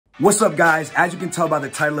What's up, guys? As you can tell by the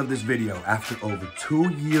title of this video, after over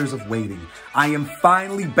 2 years of waiting, I am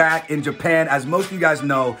finally back in Japan. As most of you guys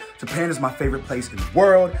know, Japan is my favorite place in the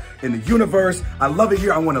world, in the universe. I love it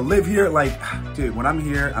here. I want to live here. Like, dude, when I'm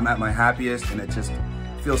here, I'm at my happiest, and it just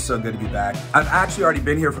feels so good to be back. I've actually already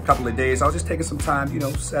been here for a couple of days. I was just taking some time, you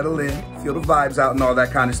know, settle in, feel the vibes out and all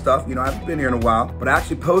that kind of stuff. You know, I haven't been here in a while, but I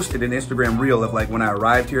actually posted an Instagram reel of like when I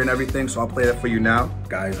arrived here and everything, so I'll play that for you now.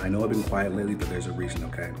 Guys, I know I've been quiet lately, but there's a reason,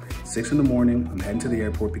 okay? 6 in the morning, I'm heading to the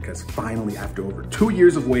airport because finally, after over 2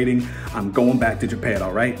 years of waiting, I'm going back to Japan,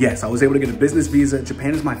 all right? Yes, I was able to get a business visa.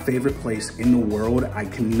 Japan is my favorite place in the world. I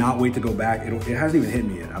cannot wait to go back. It hasn't even hit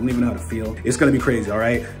me yet. I don't even know how to feel. It's gonna be crazy, all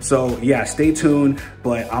right? So yeah, stay tuned,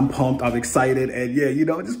 but I'm pumped, I'm excited, and yeah, you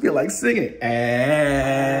know, I just feel like singing.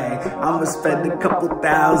 Hey, I'ma spend a couple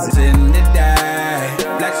thousand in the day,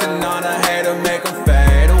 flexing on a hater, make them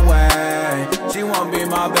fade away. She won't be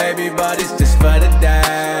my baby, but it's just for the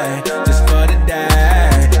day, just for the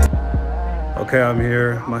day. Okay, I'm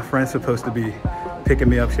here. My friend's supposed to be picking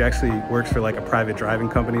me up. She actually works for like a private driving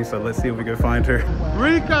company, so let's see if we can find her.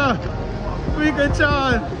 Rika-chan,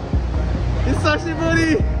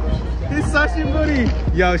 Hisashiburi.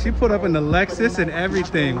 Yo, she put up in the Lexus and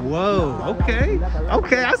everything. Whoa, okay,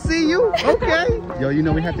 I see you, okay. Yo, you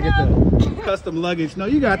know we have to get the custom luggage. No,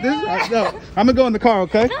 you got this. No, I'm gonna go in the car,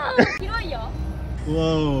 okay?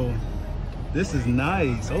 Whoa, this is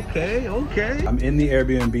nice, okay. I'm in the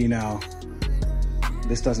Airbnb now.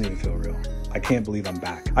 This doesn't even feel real. I can't believe I'm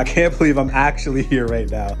back. I can't believe I'm actually here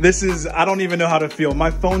right now. I don't even know how to feel.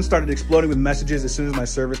 My phone started exploding with messages as soon as my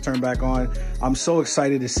service turned back on. I'm so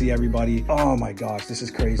excited to see everybody. Oh my gosh, this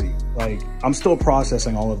is crazy. Like, I'm still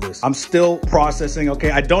processing all of this. I'm still processing,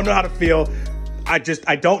 okay? I don't know how to feel. I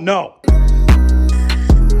don't know.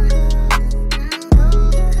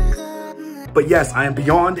 But yes, I am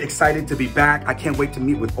beyond excited to be back. I can't wait to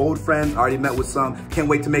meet with old friends. I already met with some. Can't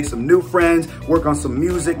wait to make some new friends, work on some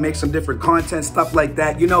music, make some different content, stuff like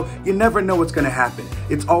that. You know, you never know what's gonna happen.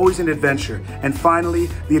 It's always an adventure. And finally,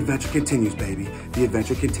 the adventure continues, baby. The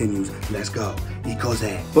adventure continues. Let's go.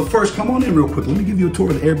 Ikoze. But first, come on in real quick. Let me give you a tour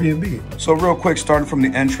of the Airbnb. So real quick, starting from the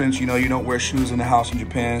entrance, you know, you don't wear shoes in the house in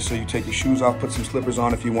Japan, so you take your shoes off, put some slippers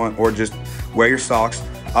on if you want, or just wear your socks.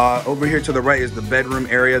 Over here to the right is the bedroom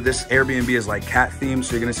area. This Airbnb is like cat themed,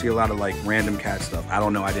 so you're gonna see a lot of like random cat stuff. I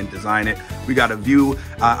don't know, I didn't design it. We got a view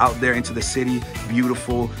out there into the city,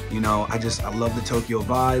 beautiful. You know, I love the Tokyo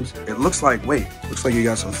vibes. It looks like you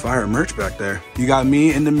got some fire merch back there. You got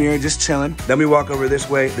me in the mirror just chilling. Then we walk over this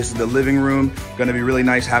way. This is the living room. Gonna be really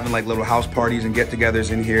nice having like little house parties and get-togethers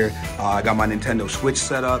in here. I got my Nintendo Switch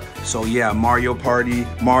set up. So yeah, Mario Party,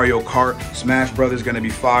 Mario Kart, Smash Brothers gonna be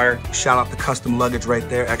fire. Shout out the custom luggage right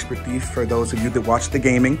there. Expert thief for those of you that watch the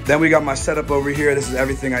gaming. Then we got my setup over here. This is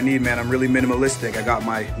everything I need, man. I'm really minimalistic. I got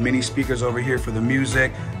my mini speakers over here for the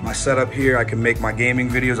music. My setup here, I can make my gaming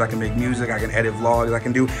videos, I can make music, I can edit vlogs, I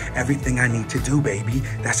can do everything I need to do, baby.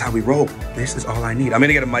 That's how we roll. This is all I need. I'm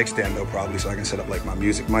gonna get a mic stand though, probably, so I can set up like my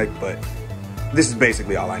music mic, but this is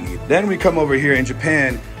basically all I need. Then we come over here in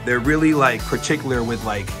Japan, they're really like particular with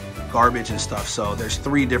like garbage and stuff. So there's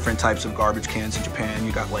 3 different types of garbage cans in Japan.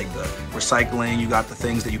 You got like the recycling, you got the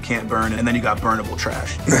things that you can't burn, and then you got burnable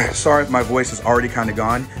trash. Sorry if my voice is already kind of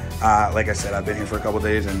gone. Like I said, I've been here for a couple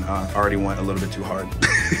days and already went a little bit too hard.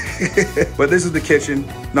 But this is the kitchen,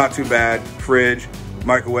 not too bad. Fridge,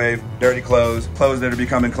 microwave, dirty clothes that are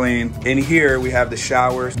becoming clean. In here, we have the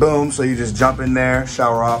showers. Boom, so you just jump in there,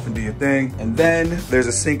 shower off and do your thing. And then there's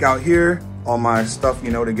a sink out here, all my stuff, you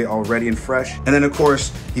know, to get all ready and fresh. And then of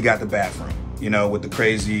course, you got the bathroom, you know, with the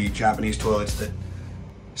crazy Japanese toilets that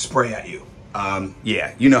spray at you.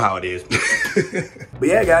 Yeah, you know how it is. But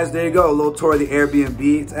yeah, guys, there you go. A little tour of the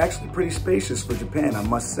Airbnb. It's actually pretty spacious for Japan, I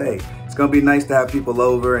must say. It's gonna be nice to have people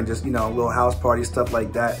over and just, you know, a little house party, stuff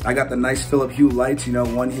like that. I got the nice Philip Hue lights, you know,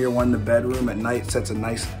 one here, one in the bedroom. At night, sets a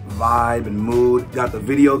nice vibe and mood. Got the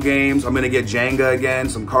video games. I'm gonna get Jenga again,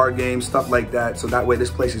 some card games, stuff like that. So that way, this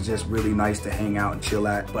place is just really nice to hang out and chill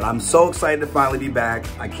at. But I'm so excited to finally be back.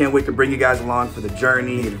 I can't wait to bring you guys along for the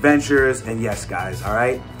journey, the adventures, and yes, guys, all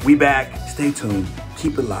right? We back. Stay tuned,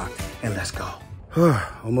 keep it locked, and let's go.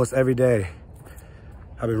 Almost every day,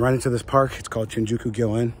 I've been running to this park. It's called Shinjuku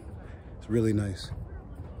Gyoen. It's really nice.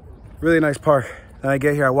 Really nice park. Then I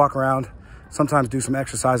get here, I walk around, sometimes do some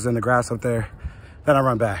exercises in the grass up there, then I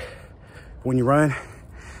run back. When you run,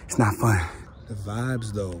 it's not fun. The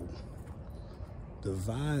vibes though. The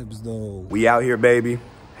vibes though. We out here, baby.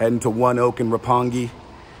 Heading to One Oak and Roppongi.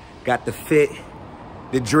 Got the fit,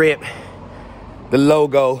 the drip, the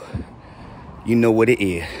logo. You know what it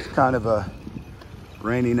is. Kind of a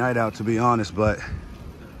rainy night out, to be honest, but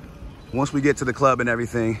once we get to the club and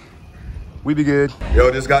everything, we be good. Yo,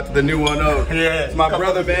 just got to the new 1-0. Yeah. It's my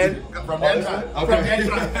brother, man. From that Okay.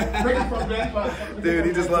 Dude,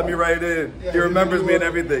 he just let me right in. He remembers me and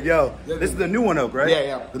everything. Yo, this is the new 1-0, right?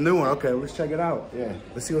 Yeah. The new one. Okay, let's check it out. Yeah.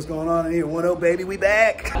 Let's see what's going on in here. 1-0, baby, we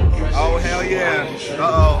back. Oh, hell yeah.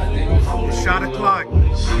 Uh-oh. Shot o'clock.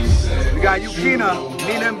 We got Yukina,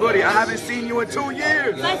 Nina and Buddy. I haven't seen you in 2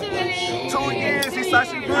 years. 2 years,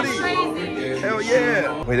 Hisashi Buddy. Hell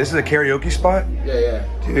yeah. Wait, this is a karaoke spot? Yeah.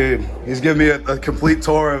 Dude, he's giving me a complete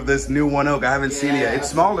tour of this new 1-0. I haven't seen it yet. It's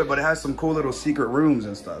smaller, but it has some cool little secret rooms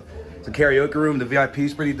and stuff. It's a karaoke room. The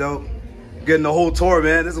VIP's pretty dope. Getting the whole tour,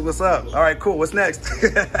 man. This is what's up. All right, cool. What's next?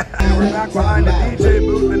 We're back behind the DJ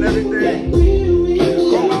booth and everything.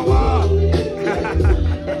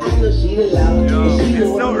 Yo,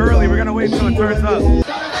 it's so early. We're gonna wait till it turns up.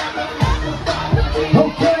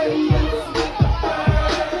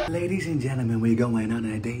 Ladies and gentlemen, we're going on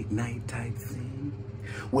a date night type thing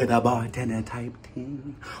with a bartender type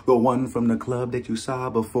thing. The one from the club that you saw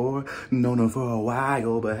before, known her for a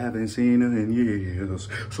while, but haven't seen her in years.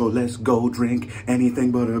 So let's go drink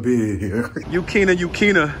anything but a beer.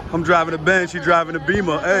 Yukina, I'm driving a Benz, you driving a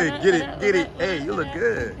Beamer. Hey, get it. Hey, you look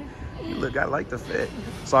good. I like the fit.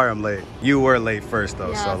 Sorry I'm late. You were late first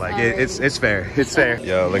though, yeah, so like it's fair. It's fair.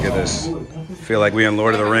 Yo, look at this. Feel like we in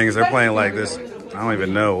Lord of the Rings. They're playing like this. I don't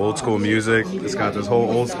even know, old school music. It's got this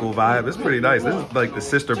whole old school vibe. It's pretty nice. This is like the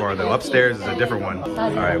sister bar though. Upstairs is a different one.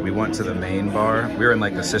 All right, we went to the main bar. We were in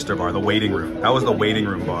like the sister bar, the waiting room. That was the waiting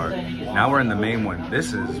room bar. Now we're in the main one.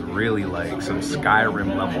 This is really like some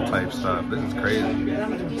Skyrim level type stuff. This is crazy.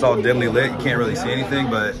 It's all dimly lit. You can't really see anything,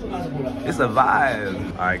 but it's a vibe.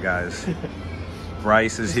 All right, guys.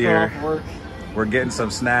 Bryce is here. We're getting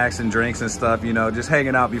some snacks and drinks and stuff, you know, just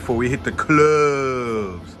hanging out before we hit the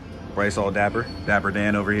clubs. Bryce all dapper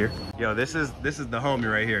Dan over here. Yo, this is the homie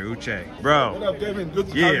right here, Uche. Bro. What up, Devin? Good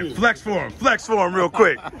to have you. Flex for him real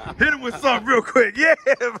quick. Hit him with something real quick. Yeah,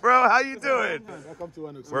 bro, how you doing? Welcome to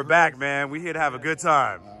Onyx. We're back, man. We here to have a good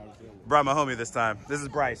time. Brought my homie this time. This is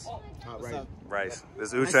Bryce. Right. Bryce.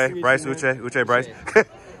 This is Uche. Bryce, Uche, Bryce.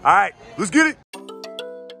 All right, let's get it.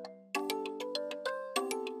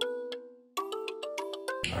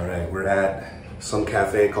 All right, we're at some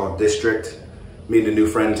cafe called District. Meeting a new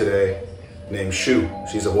friend today named Shu.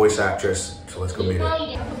 She's a voice actress, so let's go meet her.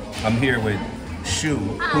 I'm here with Shu,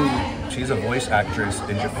 who she's a voice actress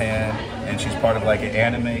in Japan, and she's part of like an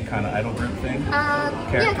anime kind of idol group thing.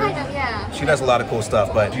 Yeah, kind of, yeah. She does a lot of cool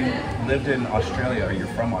stuff, but you lived in Australia, or you're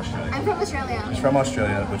from Australia? I'm from Australia. She's from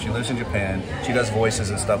Australia, but she lives in Japan. She does voices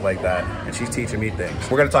and stuff like that, and she's teaching me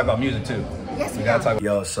things. We're gonna talk about music too. Yes, we gotta talk.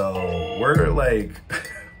 Yo, so we're like,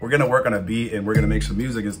 we're gonna work on a beat and we're gonna make some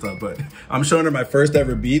music and stuff, but I'm showing her my first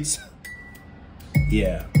ever beats.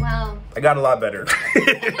 Yeah. Wow. I got a lot better.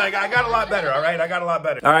 I got a lot better, all right? I got a lot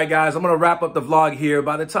better. All right, guys, I'm gonna wrap up the vlog here.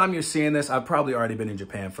 By the time you're seeing this, I've probably already been in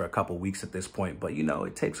Japan for a couple weeks at this point, but you know,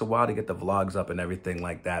 it takes a while to get the vlogs up and everything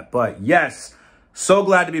like that. But yes, so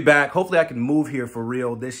glad to be back. Hopefully I can move here for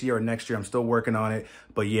real this year or next year. I'm still working on it.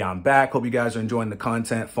 But yeah, I'm back. Hope you guys are enjoying the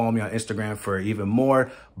content. Follow me on Instagram for even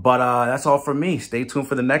more. But that's all from me. Stay tuned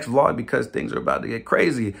for the next vlog because things are about to get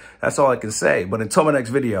crazy. That's all I can say. But until my next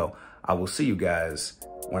video, I will see you guys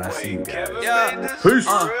when I see you guys. Peace.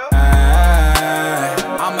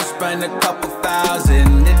 I'ma spend a couple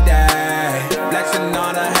thousand today. Flexing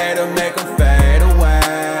on a hater, make them fade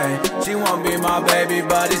away. She won't be my baby,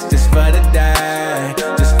 but it's just